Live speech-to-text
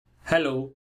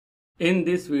Hello, in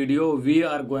this video we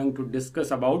are going to discuss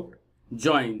about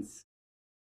joins.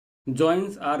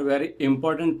 Joins are very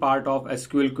important part of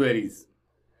SQL queries.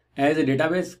 As a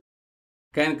database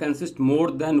can consist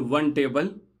more than one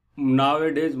table,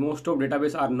 nowadays most of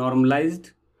database are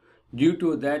normalized. Due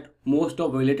to that, most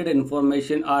of related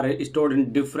information are stored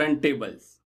in different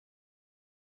tables.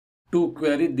 To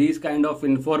query these kind of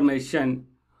information,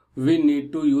 we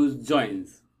need to use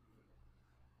joins.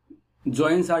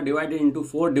 Joins are divided into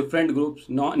four different groups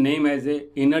named as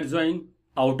a inner join,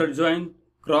 outer join,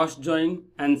 cross join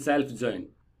and self join.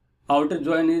 Outer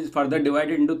join is further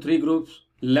divided into three groups: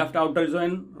 left outer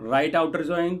join, right outer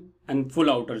join and full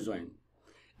outer join.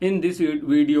 In this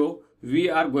video,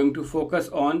 we are going to focus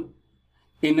on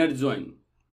inner join.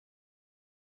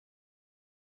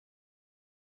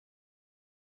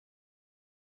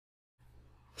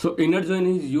 So inner join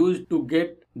is used to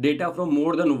get data from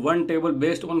more than one table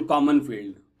based on common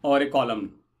field or a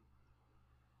column.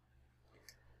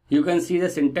 You can see the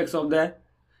syntax of the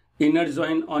inner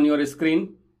join on your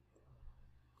screen.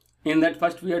 In that,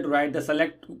 first we have to write the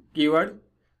select keyword,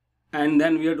 and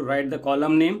then we have to write the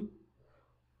column name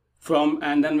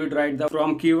and then we write the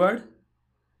from keyword,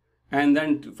 and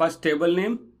then first table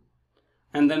name,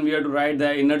 and then we have to write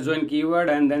the inner join keyword,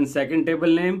 and then second table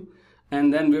name,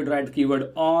 and then we would write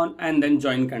keyword on and then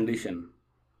join condition.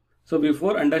 So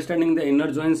before understanding the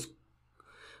inner joins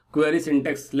query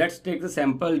syntax, let's take the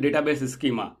sample database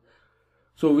schema.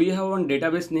 So we have one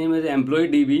database name as employee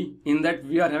DB. In that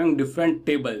we are having different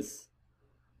tables.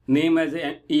 Name as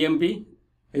EMP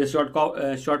is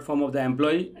a short form of the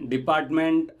employee,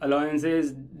 department,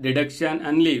 allowances, deduction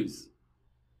and leaves.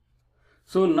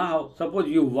 So now suppose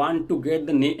you want to get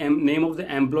the name of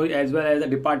the employee as well as the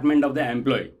department of the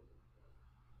employee.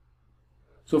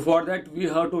 So for that we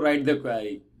have to write the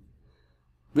query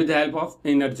with the help of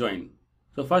inner join.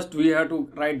 So first we have to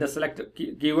write the select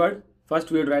keyword.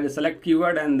 First we have to write the select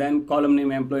keyword and then column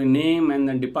name employee name and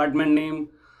then department name,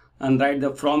 and write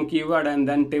the from keyword and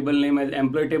then table name as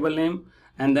employee table name,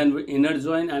 and then we inner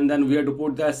join, and then we have to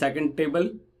put the second table.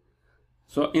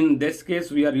 So in this case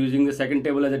we are using the second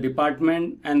table as a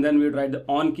department, and then we write the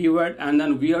on keyword, and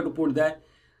then we have to put the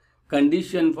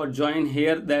condition for join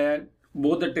here that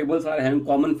both the tables are having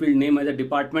common field name as a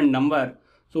department number.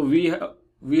 So we have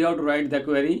to write the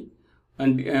query,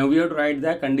 and we have to write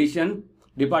the condition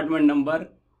department number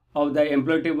of the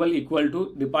employee table equal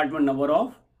to department number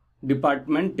of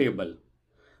department table.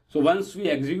 So once we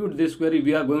execute this query,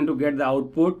 we are going to get the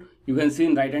output. You can see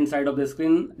in right hand side of the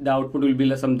screen, the output will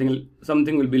be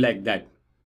something will be like that.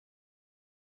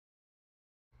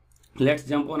 Let's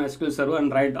jump on SQL Server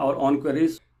and write our own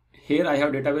queries. Here I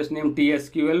have database name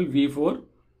TSQL v4.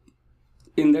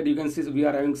 In that you can see we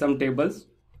are having some tables.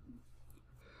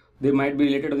 They might be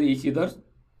related to each other.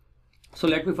 So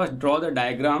let me first draw the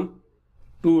diagram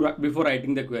before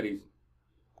writing the queries.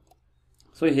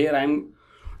 So here I am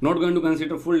not going to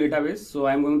consider full database. So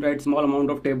I am going to write small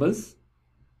amount of tables.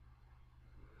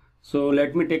 So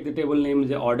let me take the table name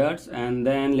as orders, and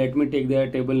then let me take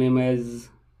the table name as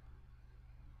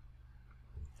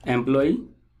employee.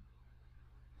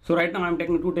 So right now I am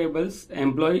taking two tables,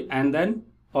 employee and then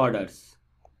orders.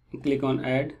 Click on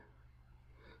add.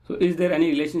 So is there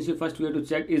any relationship? First we have to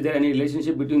check, is there any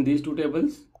relationship between these two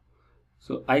tables?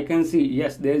 So I can see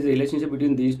yes, there is a relationship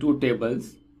between these two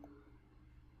tables.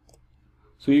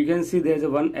 So you can see there is a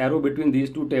one arrow between these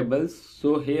two tables.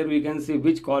 So here we can see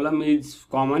which column is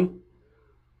common.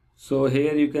 So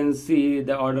here you can see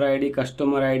the order ID,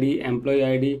 customer ID, employee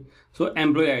ID. So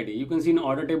employee ID, you can see in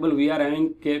order table we are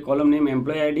having column name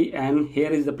employee ID, and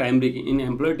here is the primary key. In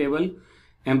employee table,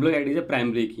 employee ID is a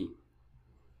primary key.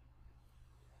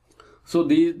 So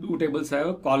these two tables have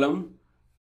a column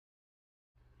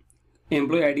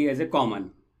employee ID as a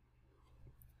common.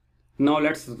 Now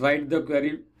let's write the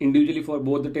query individually for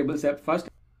both the tables at first,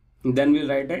 then we'll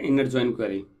write an inner join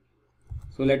query.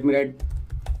 So let me write.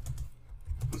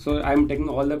 So I'm taking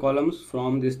all the columns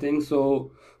from this thing.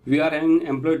 So we are having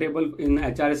employee table in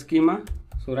HR schema.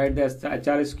 So write the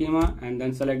HR schema and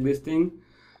then select this thing.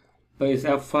 So it's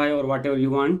F5 or whatever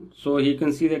you want. So you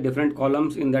can see the different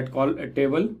columns in that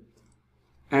table.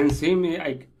 And same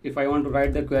way, if I want to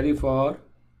write the query for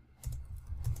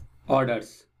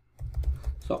orders.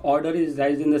 So order is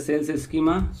in the sales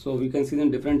schema. So we can see the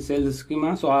different sales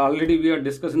schema. So already we are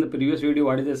discussed in the previous video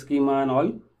what is the schema and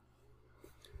all.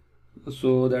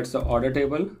 So that's the order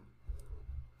table,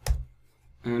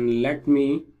 and let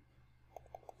me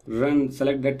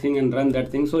select that thing and run that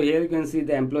thing. So here you can see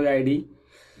the employee ID.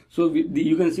 So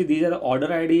you can see these are the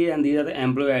order ID and these are the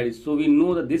employee IDs. So we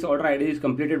know that this order ID is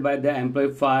completed by the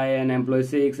employee 5 and employee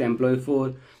 6, employee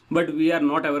 4. but we are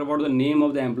not aware about the name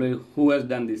of the employee who has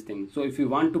done this thing. So if you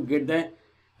want to get the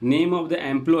name of the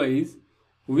employees,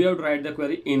 we have to write the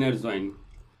query inner join.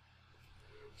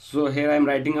 So here I am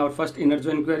writing our first inner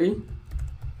join query.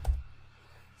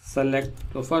 Select,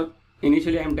 so for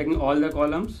initially I am taking all the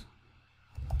columns.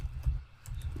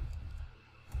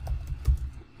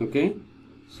 Okay,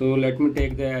 so let me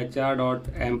take the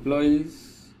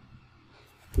HR.employees.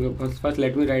 First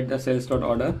let me write the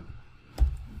sales.order.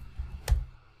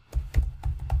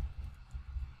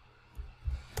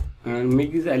 And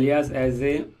make this alias as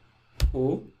a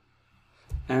O,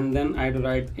 and then I have to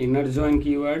write inner join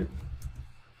keyword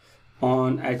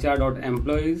on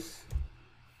HR.employees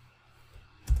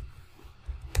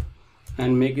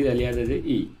and make it alias as a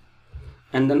E,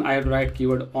 and then I have to write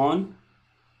keyword on,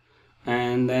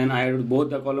 and then I have both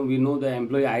the column. We know the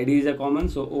employee ID is a common,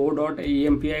 so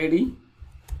O.empid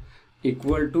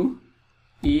equal to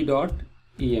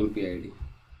E.empid.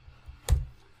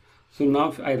 So now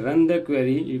if I run the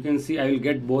query, you can see I will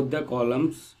get both the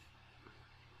columns.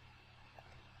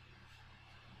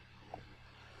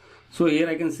 So here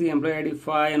I can see employee ID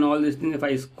 5 and all these things. If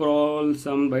I scroll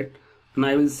some bit, and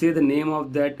I will see the name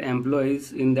of that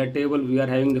employees in that table. We are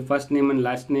having the first name and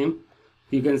last name.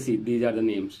 You can see these are the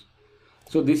names.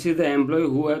 So this is the employee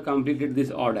who have completed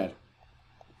this order,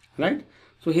 right?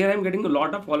 So here I am getting a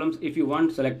lot of columns. If you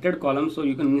want selected columns, so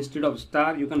you can, instead of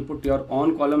star, you can put your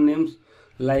own column names.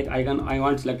 Like I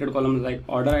want selected columns like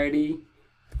order ID,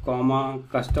 comma,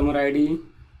 customer ID,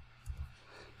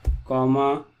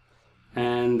 comma,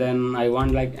 and then I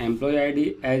want like employee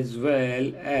ID as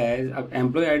well as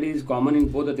employee ID is common in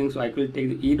both the things. So I could take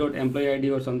the E.employee ID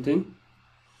or something.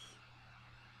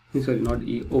 Sorry, not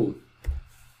EO.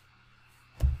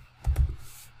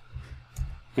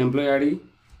 Employee ID,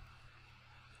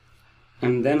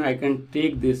 and then I can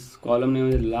take this column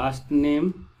name as last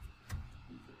name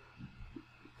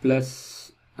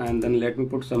plus, and then let me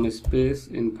put some space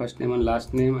in first name and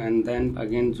last name, and then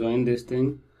again join this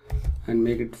thing and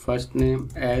make it first name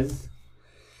as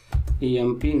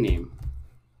EMP name.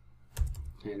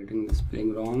 I'm getting this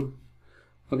spelling wrong.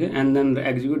 Okay, and then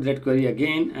execute that query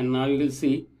again, and now you will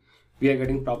see we are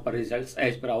getting proper results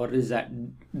as per our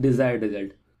desired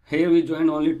result. Here we joined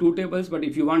only 2 tables, but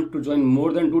if you want to join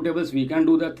more than 2 tables, we can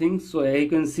do the things. So here you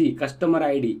can see customer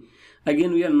ID.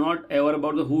 Again, we are not aware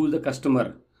about who is the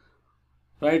customer,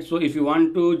 right? So if you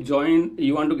want to join,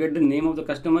 you want to get the name of the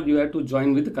customer, you have to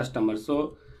join with the customer.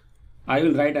 So I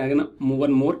will write again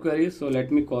one more query. So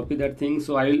let me copy that thing.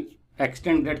 So I will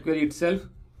extend that query itself.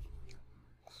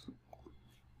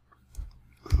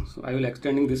 So I will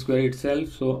extending this query itself.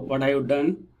 So what I have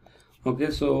done,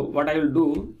 okay, so what I will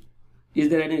do, is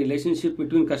there any relationship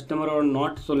between customer or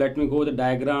not? So let me go to the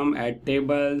diagram, add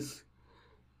tables,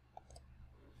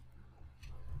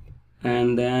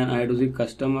 and then I do the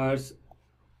customers.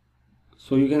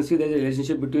 So you can see there is a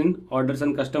relationship between orders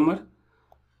and customer.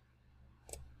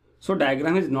 So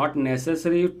diagram is not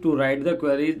necessary to write the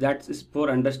query, that's for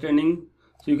understanding,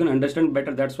 so you can understand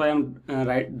better. That's why I'm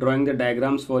drawing the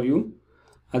diagrams for you.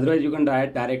 Otherwise you can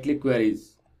write directly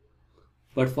queries.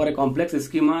 But for a complex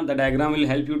schema, the diagram will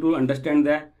help you to understand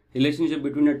the relationship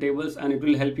between the tables, and it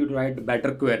will help you to write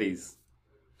better queries.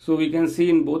 So we can see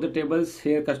in both the tables,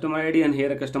 here customer ID and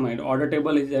here a customer ID. Order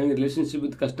table is having a relationship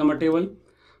with customer table.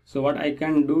 So what I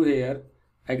can do here,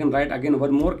 I can write again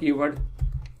one more keyword,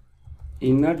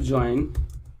 inner join,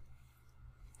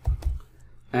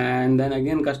 and then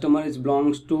again customer is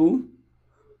belongs to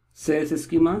sales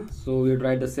schema. So we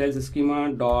write the sales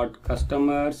schema dot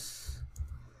customers,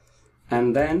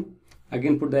 and then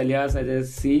again put the alias as a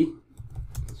C.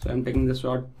 So I'm taking the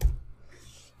short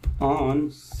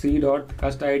on C dot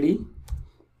cust ID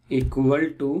equal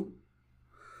to,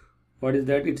 what is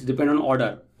that? It's depend on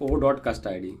order, O dot cust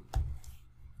ID,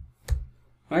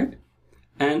 right?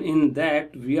 And in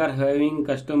that we are having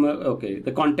customer, okay,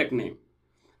 the contact name.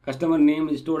 Customer name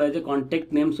is stored as a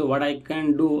contact name. So what I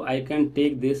can do, I can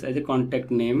take this as a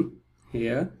contact name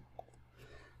here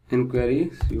in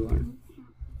query C1.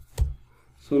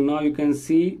 So now you can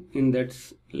see in that,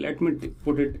 let me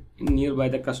put it nearby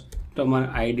the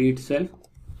customer ID itself,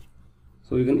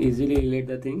 so you can easily relate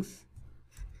the things.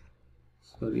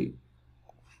 Sorry,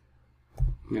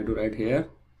 I have to write here,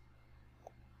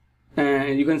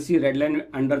 and you can see red line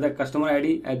under the customer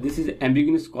ID, and this is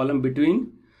ambiguous column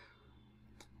between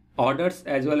orders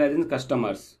as well as in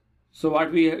customers. So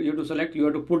what you have to select, you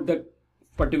have to put the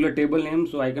particular table name.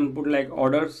 So I can put like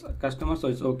orders customers, so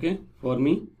it's okay for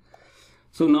me.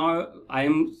 So now I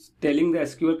am telling the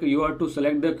SQL you have to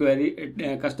select the query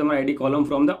customer ID column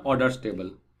from the orders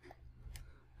table,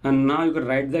 and now you can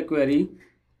write the query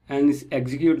and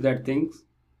execute that things.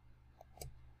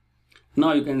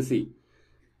 Now you can see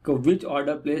which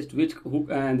order placed, which who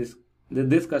and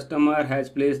this customer has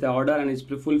placed the order and is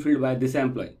fulfilled by this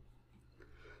employee.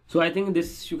 So I think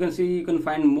this, you can see, you can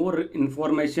find more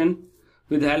information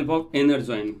with the help of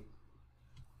InnerJoin.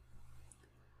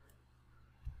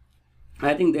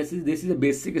 I think this is the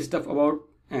basic stuff about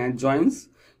joins.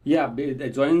 Yeah, the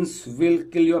joins will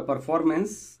kill your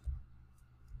performance.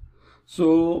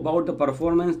 So about the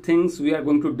performance things we are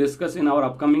going to discuss in our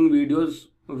upcoming videos,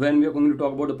 when we are going to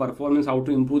talk about the performance, how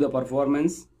to improve the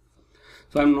performance.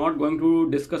 So I'm not going to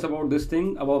discuss about this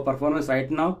thing about performance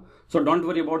right now. So don't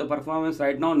worry about the performance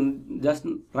right now. Just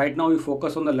right now we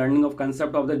focus on the learning of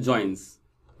concept of the joins.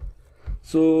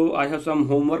 So I have some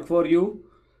homework for you.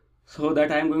 So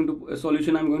that I'm going to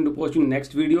solution I'm going to post in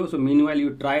next video. So meanwhile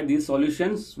you try these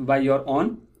solutions by your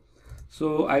own.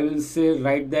 So I will say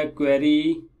write the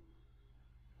query.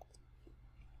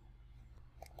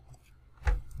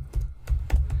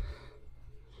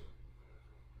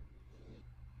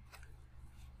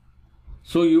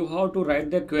 So you have to write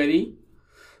the query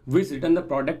which return the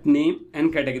product name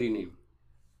and category name.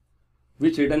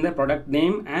 Which return the product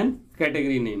name and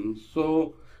category name.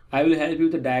 So I will help you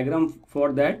with the diagram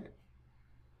for that.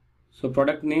 So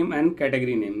product name and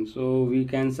category name. So we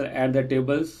can add the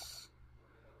tables.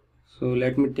 So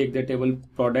let me take the table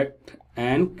product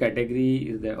and category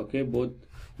is there. Okay,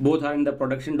 both are in the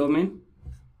production domain.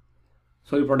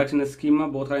 Sorry, production schema.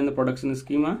 Both are in the production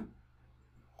schema.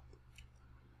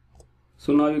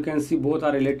 So now you can see both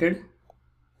are related.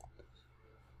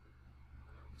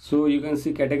 So you can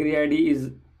see category ID is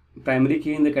primary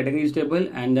key in the categories table,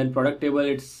 and then product table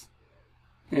it's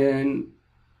in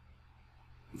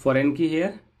foreign key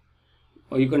here,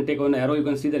 or you can take on arrow, you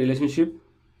can see the relationship.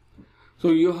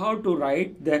 So you have to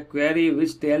write the query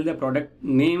which tell the product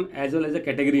name as well as the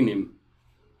category name.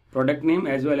 Product name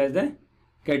as well as the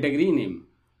category name.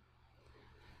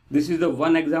 This is the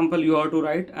one example you have to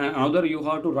write, and another you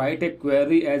have to write a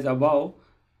query as above,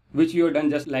 which you have done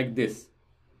just like this.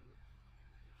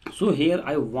 So here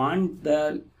I want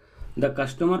the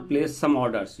customer place some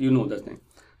orders, you know this thing.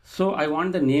 So I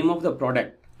want the name of the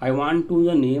product. I want to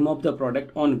the name of the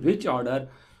product on which order,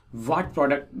 what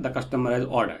product the customer has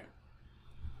ordered.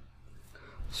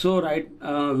 So write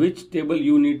which table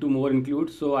you need to more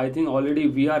include. So I think already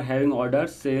we are having order,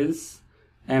 sales,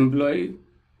 employee,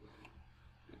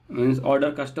 means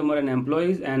order, customer and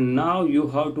employees, and now you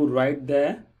have to write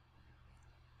the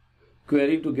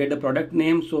query to get the product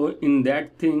name. So in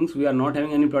that things we are not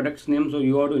having any product's name, so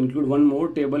you have to include one more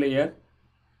table here.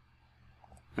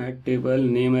 Add table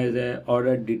name as a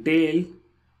order detail,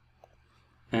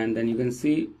 and then you can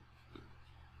see.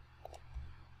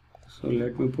 So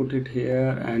let me put it here,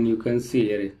 and you can see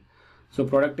here. So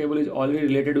product table is already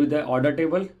related with the order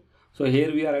table. So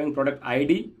here we are having product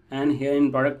ID, and here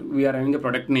in product we are having the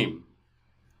product name.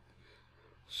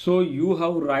 So you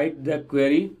have write the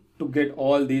query to get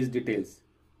all these details,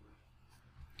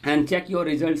 and check your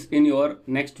results in your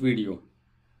next video.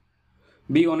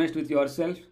 Be honest with yourself.